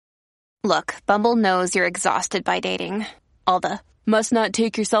Look, Bumble knows you're exhausted by dating. All the, must not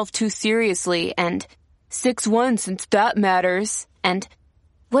take yourself too seriously, and 6'1" since that matters. And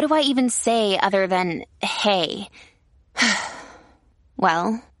what do I even say other than, hey?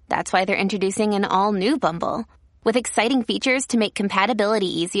 Well, that's why they're introducing an all-new Bumble, with exciting features to make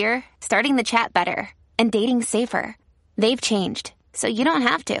compatibility easier, starting the chat better, and dating safer. They've changed, so you don't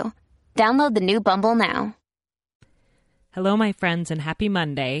have to. Download the new Bumble now. Hello, my friends, and happy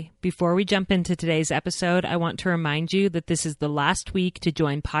Monday. Before we jump into today's episode, I want to remind you that this is the last week to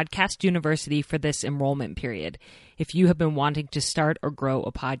join Podcast University for this enrollment period, if you have been wanting to start or grow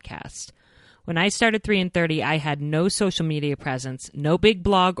a podcast. When I started 3 in 30, I had no social media presence, no big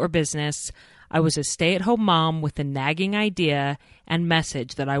blog or business. I was a stay-at-home mom with a nagging idea and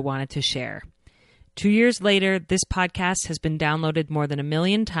message that I wanted to share. 2 years later, this podcast has been downloaded more than 1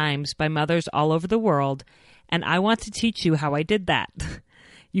 million times by mothers all over the world, and I want to teach you how I did that.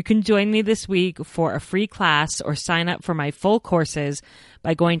 You can join me this week for a free class or sign up for my full courses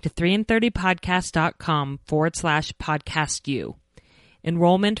by going to 3in30podcast.com/podcastu.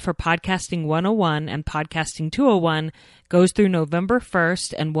 Enrollment for Podcasting 101 and Podcasting 201 goes through November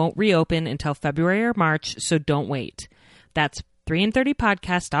 1st and won't reopen until February or March, so don't wait. That's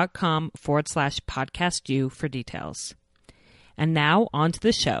 3in30podcast.com/podcastu for details. And now on to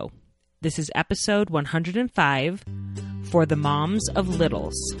the show. This is episode 105 for the Moms of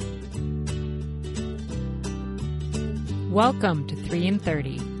Littles. Welcome to 3 in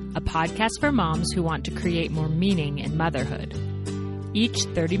 30, a podcast for moms who want to create more meaning in motherhood. Each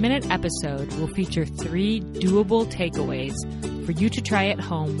 30-minute episode will feature 3 doable takeaways for you to try at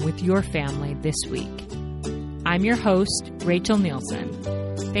home with your family this week. I'm your host, Rachel Nielsen.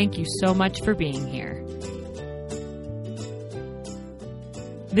 Thank you so much for being here.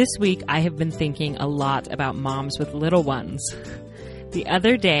 This week, I have been thinking a lot about moms with little ones. The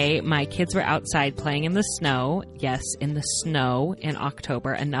other day, my kids were outside playing in the snow. Yes, in the snow in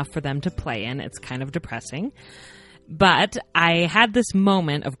October, enough for them to play in. It's kind of depressing. But I had this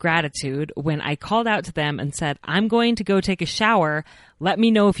moment of gratitude when I called out to them and said, I'm going to go take a shower. Let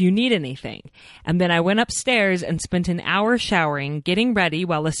me know if you need anything. And then I went upstairs and spent an hour showering, getting ready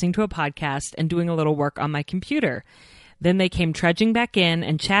while listening to a podcast and doing a little work on my computer. Then they came trudging back in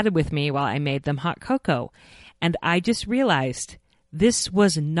and chatted with me while I made them hot cocoa. And I just realized this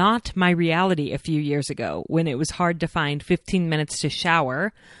was not my reality a few years ago when it was hard to find 15 minutes to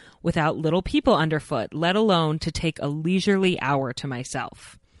shower without little people underfoot, let alone to take a leisurely hour to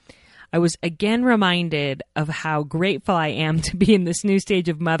myself. I was again reminded of how grateful I am to be in this new stage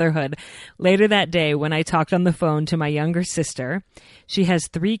of motherhood later that day when I talked on the phone to my younger sister. She has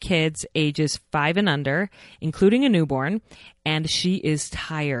 3 kids, ages 5 and under, including a newborn, and she is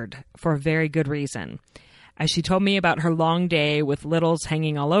tired for a very good reason. As she told me about her long day with littles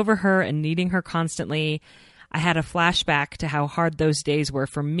hanging all over her and needing her constantly, I had a flashback to how hard those days were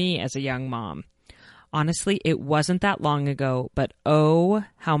for me as a young mom. Honestly, it wasn't that long ago, but oh,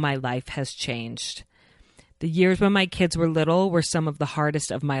 how my life has changed. The years when my kids were little were some of the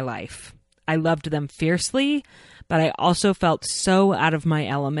hardest of my life. I loved them fiercely, but I also felt so out of my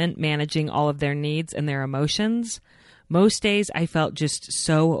element managing all of their needs and their emotions. Most days I felt just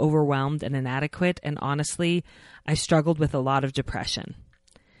so overwhelmed and inadequate, and honestly, I struggled with a lot of depression.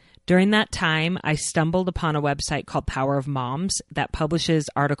 During that time, I stumbled upon a website called Power of Moms that publishes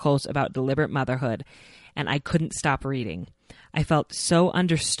articles about deliberate motherhood, and I couldn't stop reading. I felt so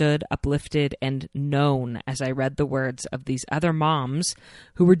understood, uplifted, and known as I read the words of these other moms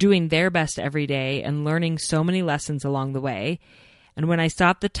who were doing their best every day and learning so many lessons along the way. And when I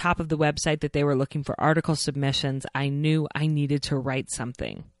saw at the top of the website that they were looking for article submissions, I knew I needed to write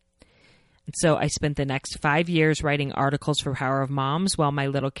something. So I spent the next 5 years writing articles for Power of Moms while my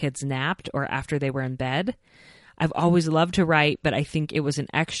little kids napped or after they were in bed. I've always loved to write, but I think it was an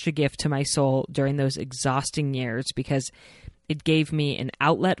extra gift to my soul during those exhausting years because it gave me an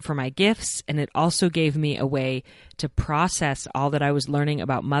outlet for my gifts, and it also gave me a way to process all that I was learning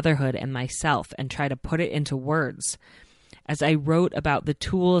about motherhood and myself and try to put it into words. As I wrote about the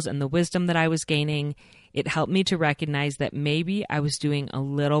tools and the wisdom that I was gaining, it helped me to recognize that maybe I was doing a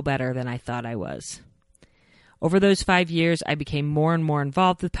little better than I thought I was. Over those 5 years, I became more and more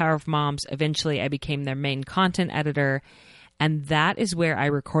involved with Power of Moms. Eventually, I became their main content editor, and that is where I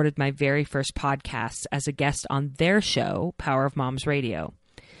recorded my very first podcast as a guest on their show, Power of Moms Radio.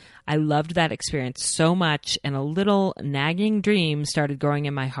 I loved that experience so much, and a little nagging dream started growing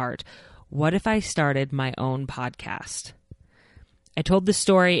in my heart. What if I started my own podcast? I told this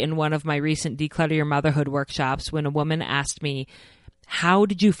story in one of my recent Declutter Your Motherhood workshops when a woman asked me, how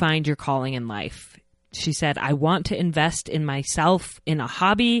did you find your calling in life? She said, I want to invest in myself in a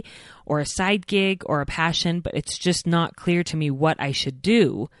hobby or a side gig or a passion, but it's just not clear to me what I should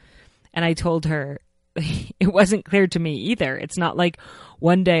do. And I told her it wasn't clear to me either. It's not like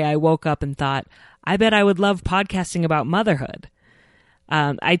one day I woke up and thought, I bet I would love podcasting about motherhood.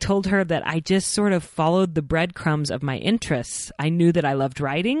 I told her that I just sort of followed the breadcrumbs of my interests. I knew that I loved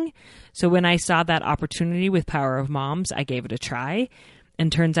writing. So when I saw that opportunity with Power of Moms, I gave it a try.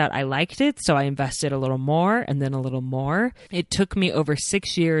 And turns out I liked it, so I invested a little more and then a little more. It took me over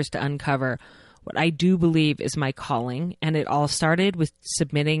 6 years to uncover what I do believe is my calling, and it all started with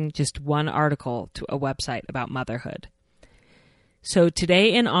submitting just one article to a website about motherhood. So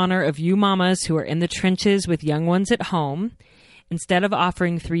today, in honor of you mamas who are in the trenches with young ones at home, instead of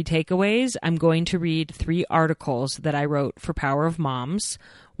offering 3 takeaways, I'm going to read 3 articles that I wrote for Power of Moms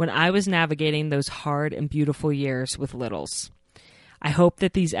when I was navigating those hard and beautiful years with littles. I hope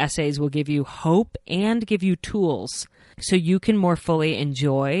that these essays will give you hope and give you tools so you can more fully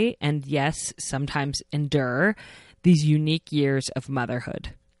enjoy and, yes, sometimes endure these unique years of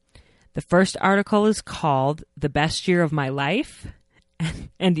motherhood. The first article is called The Best Year of My Life.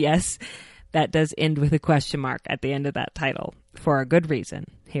 And yes, that does end with a question mark at the end of that title for a good reason.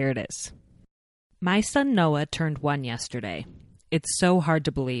 Here it is. My son Noah turned 1 yesterday. It's so hard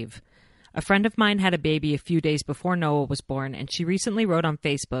to believe. A friend of mine had a baby a few days before Noah was born, and she recently wrote on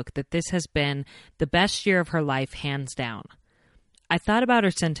Facebook that this has been the best year of her life, hands down. I thought about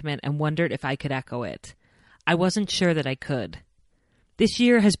her sentiment and wondered if I could echo it. I wasn't sure that I could. This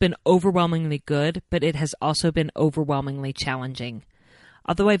year has been overwhelmingly good, but it has also been overwhelmingly challenging.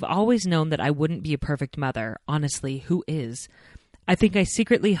 Although I've always known that I wouldn't be a perfect mother, honestly, who is? I think I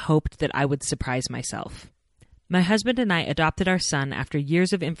secretly hoped that I would surprise myself. My husband and I adopted our son after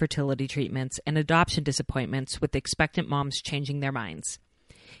years of infertility treatments and adoption disappointments with expectant moms changing their minds.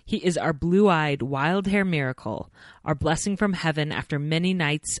 He is our blue-eyed, wild hair miracle, our blessing from heaven after many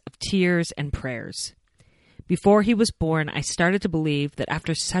nights of tears and prayers. Before he was born, I started to believe that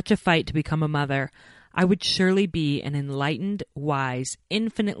after such a fight to become a mother, I would surely be an enlightened, wise,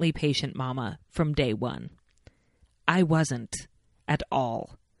 infinitely patient mama from day one. I wasn't at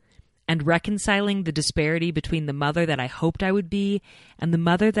all. And reconciling the disparity between the mother that I hoped I would be and the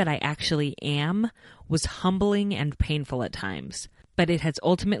mother that I actually am was humbling and painful at times, but it has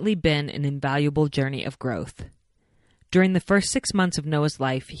ultimately been an invaluable journey of growth. During the first 6 months of Noah's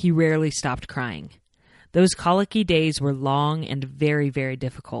life, he rarely stopped crying. Those colicky days were long and very, very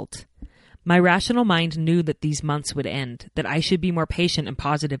difficult. My rational mind knew that these months would end, that I should be more patient and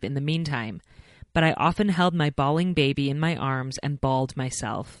positive in the meantime, but I often held my bawling baby in my arms and bawled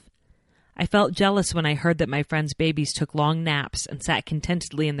myself. I felt jealous when I heard that my friends' babies took long naps and sat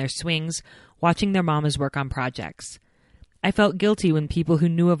contentedly in their swings, watching their mamas work on projects. I felt guilty when people who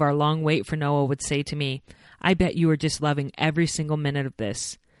knew of our long wait for Noah would say to me, I bet you are just loving every single minute of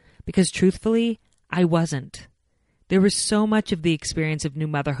this. Because truthfully, I wasn't. There was so much of the experience of new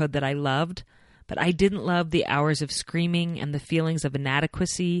motherhood that I loved, but I didn't love the hours of screaming and the feelings of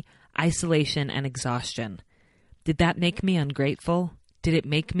inadequacy, isolation, and exhaustion. Did that make me ungrateful? Did it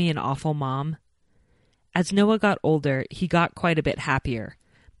make me an awful mom? As Noah got older, he got quite a bit happier,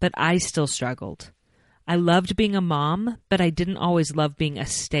 but I still struggled. I loved being a mom, but I didn't always love being a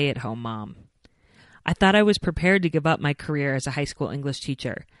stay-at-home mom. I thought I was prepared to give up my career as a high school English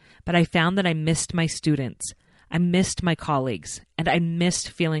teacher, but I found that I missed my students, I missed my colleagues, and I missed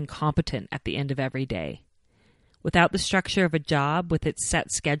feeling competent at the end of every day. Without the structure of a job with its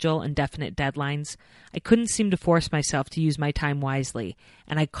set schedule and definite deadlines, I couldn't seem to force myself to use my time wisely,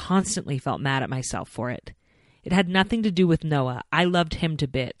 and I constantly felt mad at myself for it. It had nothing to do with Noah. I loved him to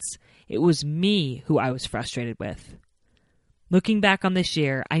bits. It was me who I was frustrated with. Looking back on this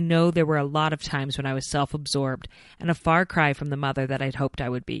year, I know there were a lot of times when I was self-absorbed and a far cry from the mother that I'd hoped I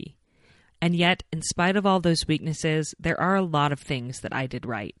would be. And yet, in spite of all those weaknesses, there are a lot of things that I did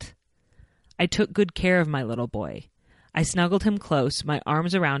right. I took good care of my little boy. I snuggled him close, my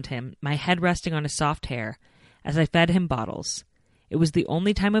arms around him, my head resting on his soft hair, as I fed him bottles. It was the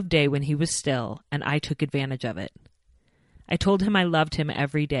only time of day when he was still, and I took advantage of it. I told him I loved him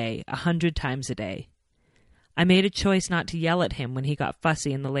every day, 100 times a day. I made a choice not to yell at him when he got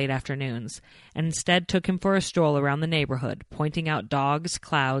fussy in the late afternoons, and instead took him for a stroll around the neighborhood, pointing out dogs,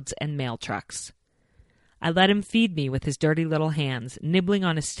 clouds, and mail trucks. I let him feed me with his dirty little hands, nibbling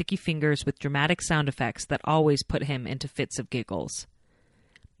on his sticky fingers with dramatic sound effects that always put him into fits of giggles.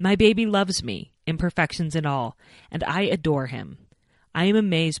 My baby loves me, imperfections and all, and I adore him. I am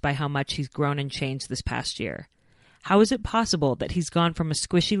amazed by how much he's grown and changed this past year. How is it possible that he's gone from a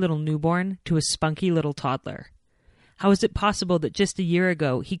squishy little newborn to a spunky little toddler? How is it possible that just a year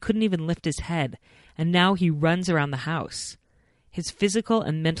ago he couldn't even lift his head, and now he runs around the house. His physical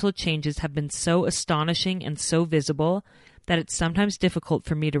and mental changes have been so astonishing and so visible that it's sometimes difficult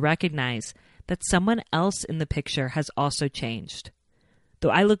for me to recognize that someone else in the picture has also changed. Though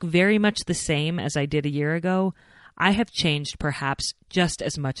I look very much the same as I did a year ago, I have changed perhaps just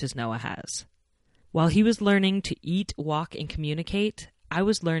as much as Noah has. While he was learning to eat, walk, and communicate, I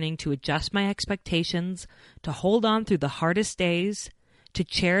was learning to adjust my expectations, to hold on through the hardest days, to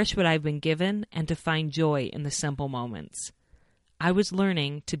cherish what I've been given, and to find joy in the simple moments. I was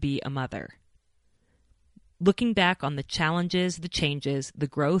learning to be a mother. Looking back on the challenges, the changes, the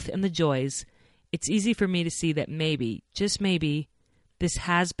growth, and the joys, it's easy for me to see that maybe, just maybe, this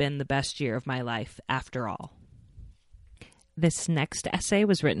has been the best year of my life after all. This next essay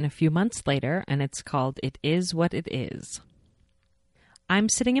was written a few months later, and it's called It Is What It Is. I'm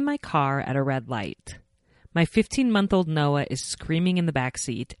sitting in my car at a red light. My 15-month-old Noah is screaming in the back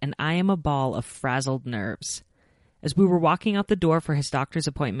seat, and I am a ball of frazzled nerves. As we were walking out the door for his doctor's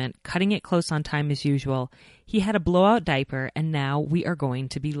appointment, cutting it close on time as usual, he had a blowout diaper, and now we are going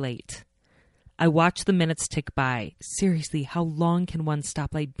to be late. I watch the minutes tick by. Seriously, how long can one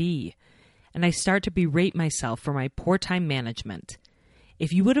stoplight be? And I start to berate myself for my poor time management.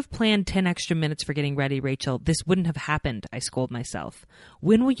 If you would have planned 10 extra minutes for getting ready, Rachel, this wouldn't have happened, I scold myself.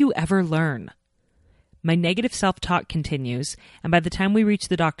 When will you ever learn? My negative self-talk continues, and by the time we reach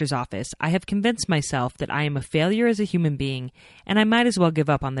the doctor's office, I have convinced myself that I am a failure as a human being, and I might as well give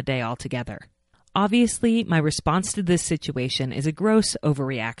up on the day altogether. Obviously, my response to this situation is a gross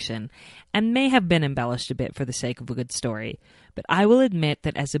overreaction, and may have been embellished a bit for the sake of a good story, but I will admit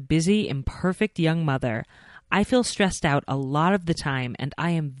that as a busy, imperfect young mother, I feel stressed out a lot of the time, and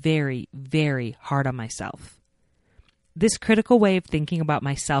I am very, very hard on myself. This critical way of thinking about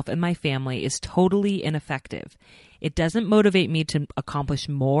myself and my family is totally ineffective. It doesn't motivate me to accomplish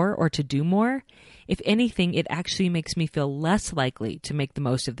more or to do more. If anything, it actually makes me feel less likely to make the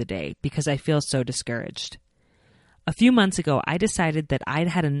most of the day because I feel so discouraged. A few months ago, I decided that I'd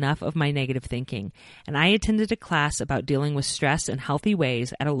had enough of my negative thinking, and I attended a class about dealing with stress in healthy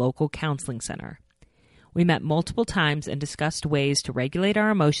ways at a local counseling center. We met multiple times and discussed ways to regulate our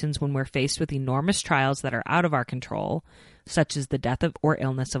emotions when we're faced with enormous trials that are out of our control, such as the death or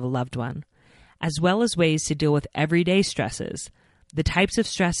illness of a loved one, as well as ways to deal with everyday stresses, the types of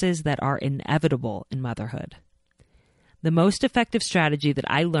stresses that are inevitable in motherhood. The most effective strategy that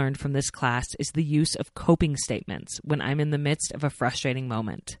I learned from this class is the use of coping statements when I'm in the midst of a frustrating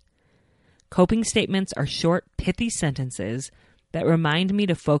moment. Coping statements are short, pithy sentences that remind me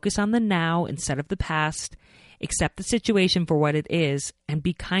to focus on the now instead of the past, accept the situation for what it is, and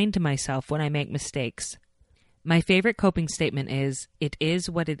be kind to myself when I make mistakes. My favorite coping statement is, "It is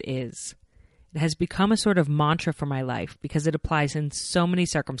what it is." It has become a sort of mantra for my life because it applies in so many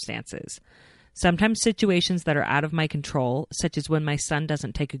circumstances. Sometimes situations that are out of my control, such as when my son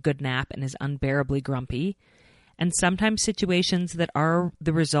doesn't take a good nap and is unbearably grumpy, and sometimes situations that are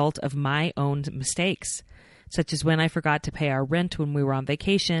the result of my own mistakes, such as when I forgot to pay our rent when we were on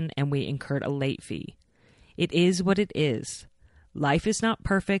vacation and we incurred a late fee. It is what it is. Life is not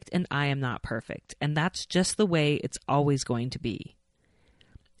perfect and I am not perfect, and that's just the way it's always going to be.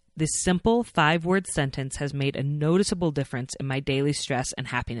 This simple 5-word sentence has made a noticeable difference in my daily stress and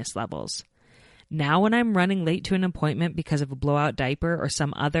happiness levels. Now when I'm running late to an appointment because of a blowout diaper or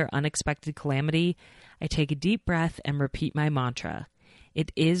some other unexpected calamity, I take a deep breath and repeat my mantra.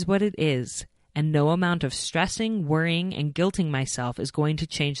 It is what it is. And no amount of stressing, worrying, and guilting myself is going to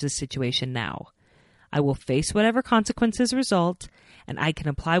change the situation now. I will face whatever consequences result, and I can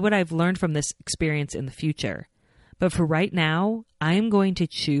apply what I've learned from this experience in the future. But for right now, I am going to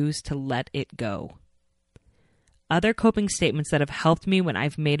choose to let it go. Other coping statements that have helped me when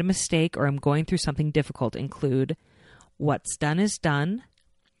I've made a mistake or am going through something difficult include, "What's done is done,"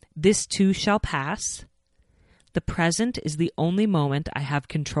 "This too shall pass," "The present is the only moment I have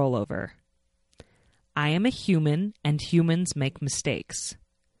control over," "I am a human and humans make mistakes,"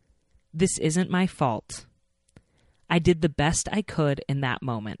 "This isn't my fault," "I did the best I could in that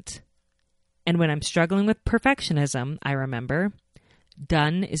moment." And when I'm struggling with perfectionism, I remember,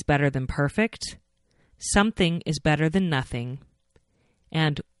 "Done is better than perfect," "Something is better than nothing,"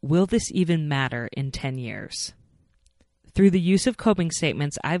 and "Will this even matter in 10 years?" Through the use of coping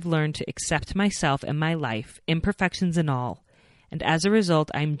statements, I've learned to accept myself and my life, imperfections and all, and as a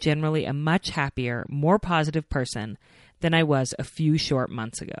result, I'm generally a much happier, more positive person than I was a few short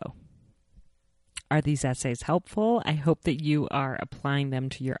months ago. Are these essays helpful? I hope that you are applying them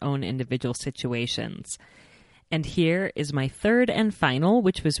to your own individual situations. And here is my third and final,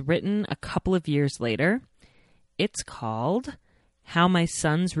 which was written a couple of years later. It's called How my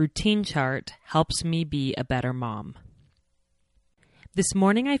son's routine chart helps me be a better mom. This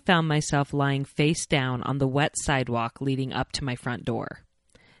morning I found myself lying face down on the wet sidewalk leading up to my front door.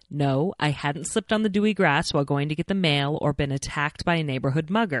 No, I hadn't slipped on the dewy grass while going to get the mail or been attacked by a neighborhood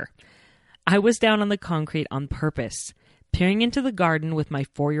mugger. I was down on the concrete on purpose, peering into the garden with my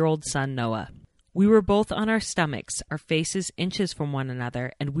 4-year-old son Noah. We were both on our stomachs, our faces inches from one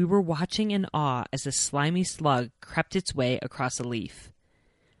another, and we were watching in awe as a slimy slug crept its way across a leaf.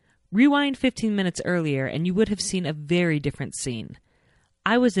 Rewind 15 minutes earlier and you would have seen a very different scene.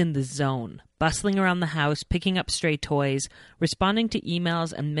 I was in the zone, bustling around the house, picking up stray toys, responding to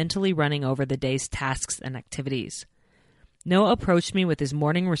emails, and mentally running over the day's tasks and activities. Noah approached me with his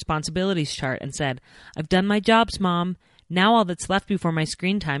morning responsibilities chart and said, "I've done my jobs, Mom. Now all that's left before my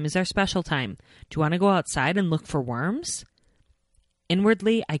screen time is our special time. Do you want to go outside and look for worms?"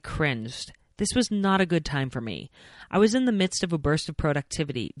 Inwardly, I cringed. This was not a good time for me. I was in the midst of a burst of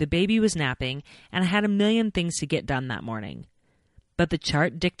productivity, the baby was napping, and I had a million things to get done that morning. But the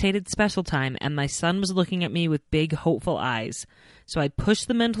chart dictated special time, and my son was looking at me with big, hopeful eyes. So I pushed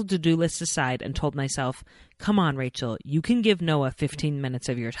the mental to-do list aside and told myself, "Come on, Rachel, you can give Noah 15 minutes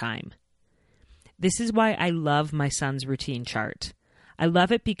of your time." This is why I love my son's routine chart. I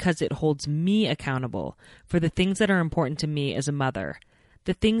love it because it holds me accountable for the things that are important to me as a mother,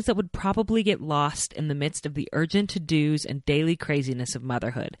 the things that would probably get lost in the midst of the urgent to-dos and daily craziness of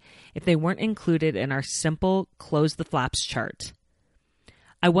motherhood if they weren't included in our simple close the flaps chart.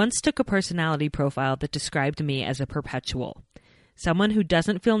 I once took a personality profile that described me as a perpetual. Someone who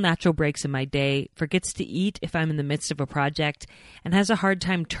doesn't feel natural breaks in my day, forgets to eat if I'm in the midst of a project, and has a hard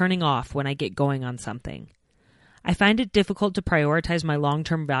time turning off when I get going on something. I find it difficult to prioritize my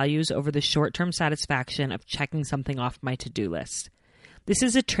long-term values over the short-term satisfaction of checking something off my to-do list. This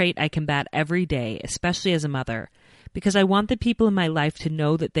is a trait I combat every day, especially as a mother, because I want the people in my life to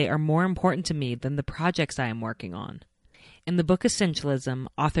know that they are more important to me than the projects I am working on. In the book Essentialism,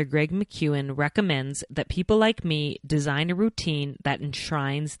 author Greg McKeown recommends that people like me design a routine that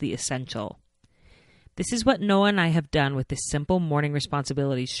enshrines the essential. This is what Noah and I have done with this simple morning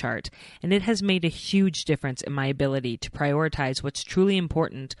responsibilities chart, and it has made a huge difference in my ability to prioritize what's truly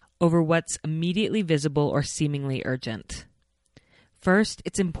important over what's immediately visible or seemingly urgent. First,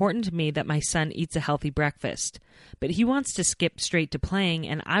 it's important to me that my son eats a healthy breakfast, but he wants to skip straight to playing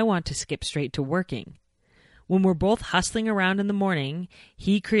and I want to skip straight to working. When we're both hustling around in the morning,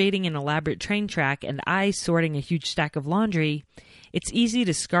 he creating an elaborate train track and I sorting a huge stack of laundry, it's easy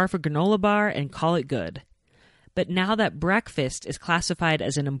to scarf a granola bar and call it good. But now that breakfast is classified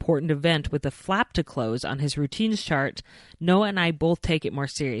as an important event with a flap to close on his routines chart, Noah and I both take it more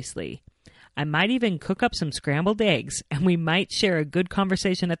seriously. I might even cook up some scrambled eggs, and we might share a good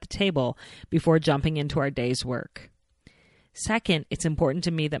conversation at the table before jumping into our day's work. Second, it's important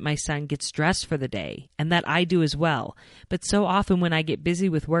to me that my son gets dressed for the day, and that I do as well. But so often when I get busy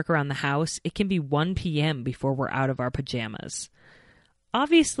with work around the house, it can be 1 p.m. before we're out of our pajamas.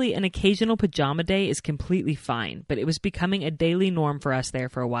 Obviously, an occasional pajama day is completely fine, but it was becoming a daily norm for us there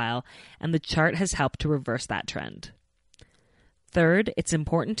for a while, and the chart has helped to reverse that trend. Third, it's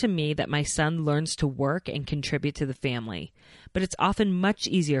important to me that my son learns to work and contribute to the family, but it's often much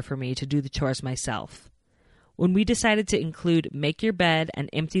easier for me to do the chores myself. When we decided to include make your bed and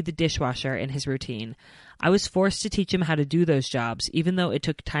empty the dishwasher in his routine, I was forced to teach him how to do those jobs, even though it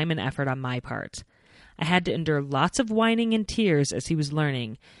took time and effort on my part. I had to endure lots of whining and tears as he was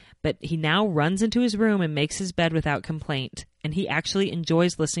learning, but he now runs into his room and makes his bed without complaint, and he actually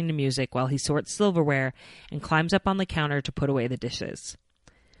enjoys listening to music while he sorts silverware and climbs up on the counter to put away the dishes.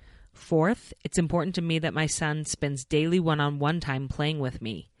 Fourth, it's important to me that my son spends daily one-on-one time playing with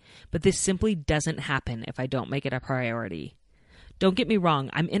me. But this simply doesn't happen if I don't make it a priority. Don't get me wrong,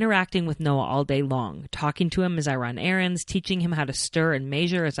 I'm interacting with Noah all day long, talking to him as I run errands, teaching him how to stir and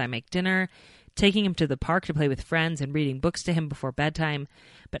measure as I make dinner, taking him to the park to play with friends and reading books to him before bedtime,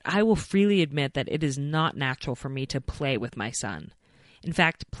 but I will freely admit that it is not natural for me to play with my son. In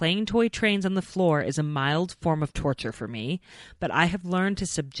fact, playing toy trains on the floor is a mild form of torture for me, but I have learned to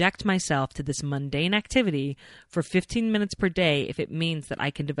subject myself to this mundane activity for 15 minutes per day if it means that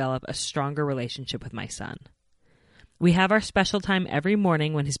I can develop a stronger relationship with my son. We have our special time every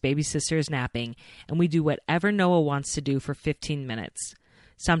morning when his baby sister is napping, and we do whatever Noah wants to do for 15 minutes.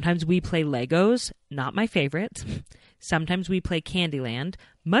 Sometimes we play Legos, not my favorite. Sometimes we play Candyland,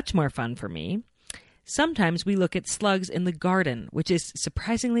 much more fun for me. Sometimes we look at slugs in the garden, which is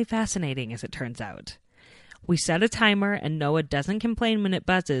surprisingly fascinating as it turns out. We set a timer and Noah doesn't complain when it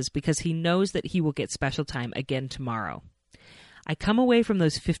buzzes because he knows that he will get special time again tomorrow. I come away from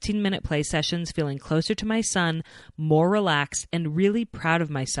those 15-minute play sessions feeling closer to my son, more relaxed, and really proud of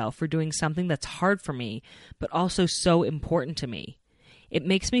myself for doing something that's hard for me, but also so important to me. It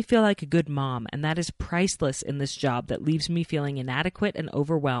makes me feel like a good mom, and that is priceless in this job that leaves me feeling inadequate and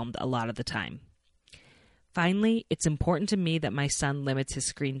overwhelmed a lot of the time. Finally, it's important to me that my son limits his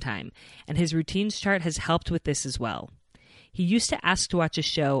screen time, and his routines chart has helped with this as well. He used to ask to watch a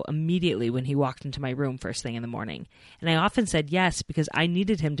show immediately when he walked into my room first thing in the morning, and I often said yes because I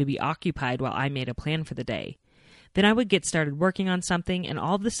needed him to be occupied while I made a plan for the day. Then I would get started working on something, and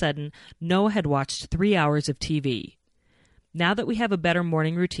all of a sudden, Noah had watched 3 hours of TV. Now that we have a better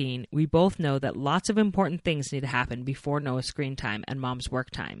morning routine, we both know that lots of important things need to happen before Noah's screen time and Mom's work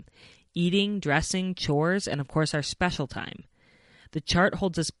time. Eating, dressing, chores, and of course our special time. The chart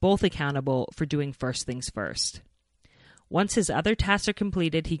holds us both accountable for doing first things first. Once his other tasks are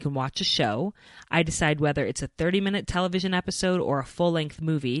completed, he can watch a show. I decide whether it's a 30-minute television episode or a full-length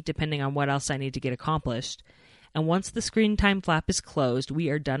movie, depending on what else I need to get accomplished. And once the screen time flap is closed, we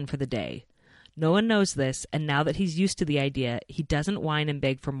are done for the day. Noah knows this, and now that he's used to the idea, he doesn't whine and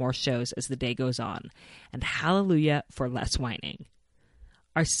beg for more shows as the day goes on. And hallelujah for less whining.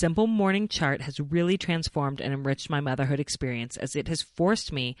 Our simple morning chart has really transformed and enriched my motherhood experience as it has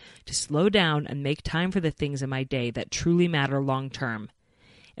forced me to slow down and make time for the things in my day that truly matter long term.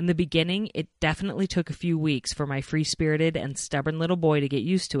 In the beginning, it definitely took a few weeks for my free-spirited and stubborn little boy to get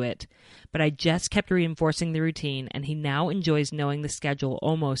used to it, but I just kept reinforcing the routine, and he now enjoys knowing the schedule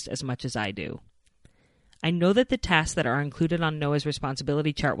almost as much as I do. I know that the tasks that are included on Noah's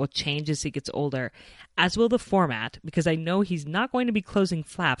responsibility chart will change as he gets older, as will the format, because I know he's not going to be closing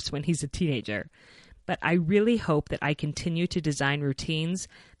flaps when he's a teenager. But I really hope that I continue to design routines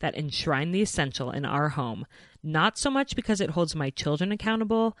that enshrine the essential in our home, not so much because it holds my children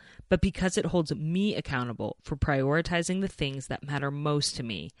accountable, but because it holds me accountable for prioritizing the things that matter most to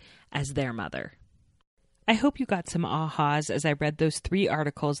me as their mother. I hope you got some ahas as I read those 3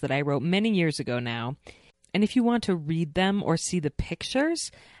 articles that I wrote many years ago now. And if you want to read them or see the pictures,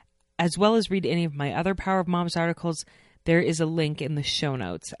 as well as read any of my other Power of Moms articles, there is a link in the show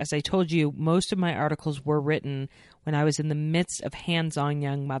notes. As I told you, most of my articles were written when I was in the midst of hands-on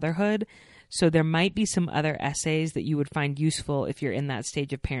young motherhood, so there might be some other essays that you would find useful if you're in that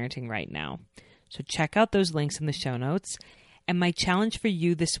stage of parenting right now. So check out those links in the show notes. And my challenge for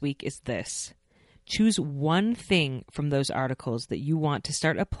you this week is this. Choose one thing from those articles that you want to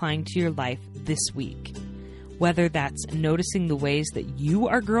start applying to your life this week. Whether that's noticing the ways that you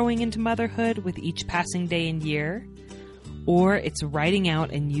are growing into motherhood with each passing day and year, or it's writing out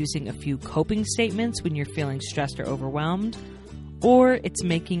and using a few coping statements when you're feeling stressed or overwhelmed, or it's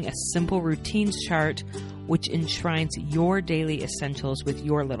making a simple routines chart which enshrines your daily essentials with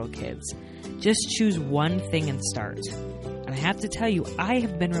your little kids. Just choose one thing and start. And I have to tell you, I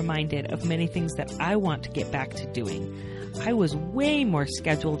have been reminded of many things that I want to get back to doing. I was way more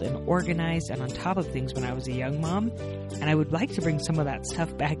scheduled and organized and on top of things when I was a young mom, and I would like to bring some of that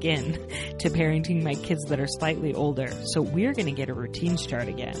stuff back in to parenting my kids that are slightly older. So we're going to get a routines chart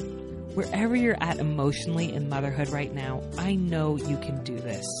again. Wherever you're at emotionally in motherhood right now, I know you can do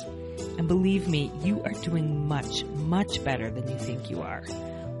this. And believe me, you are doing much, much better than you think you are.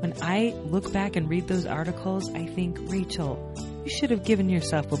 When I look back and read those articles, I think, Rachel, you should have given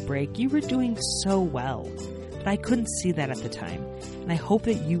yourself a break. You were doing so well. But I couldn't see that at the time. And I hope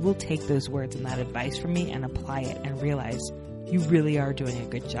that you will take those words and that advice from me and apply it and realize you really are doing a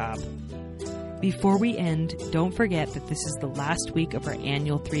good job. Before we end, don't forget that this is the last week of our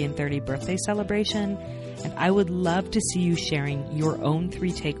annual 3 and 30 birthday celebration, and I would love to see you sharing your own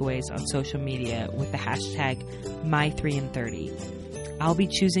 3 takeaways on social media with the hashtag My3and30. I'll be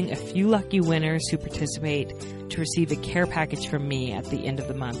choosing a few lucky winners who participate to receive a care package from me at the end of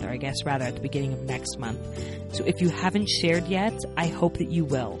the month, or I guess rather at the beginning of next month. So if you haven't shared yet, I hope that you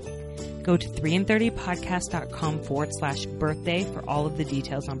will. Go to 3and30podcast.com/birthday for all of the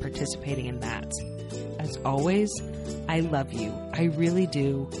details on participating in that. As always, I love you. I really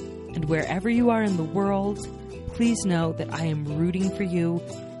do. And wherever you are in the world, please know that I am rooting for you,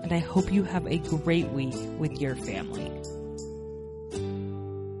 and I hope you have a great week with your family.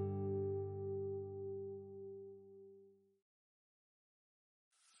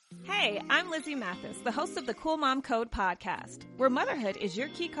 Hey, I'm Lizzie Mathis, the host of the Cool Mom Code podcast, where motherhood is your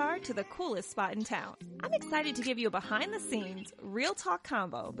key card to the coolest spot in town. I'm excited to give you a behind-the-scenes, real talk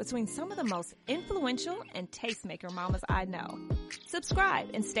combo between some of the most influential and tastemaker mamas I know.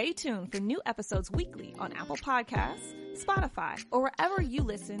 Subscribe and stay tuned for new episodes weekly on Apple Podcasts, Spotify, or wherever you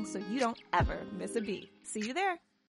listen so you don't ever miss a beat. See you there.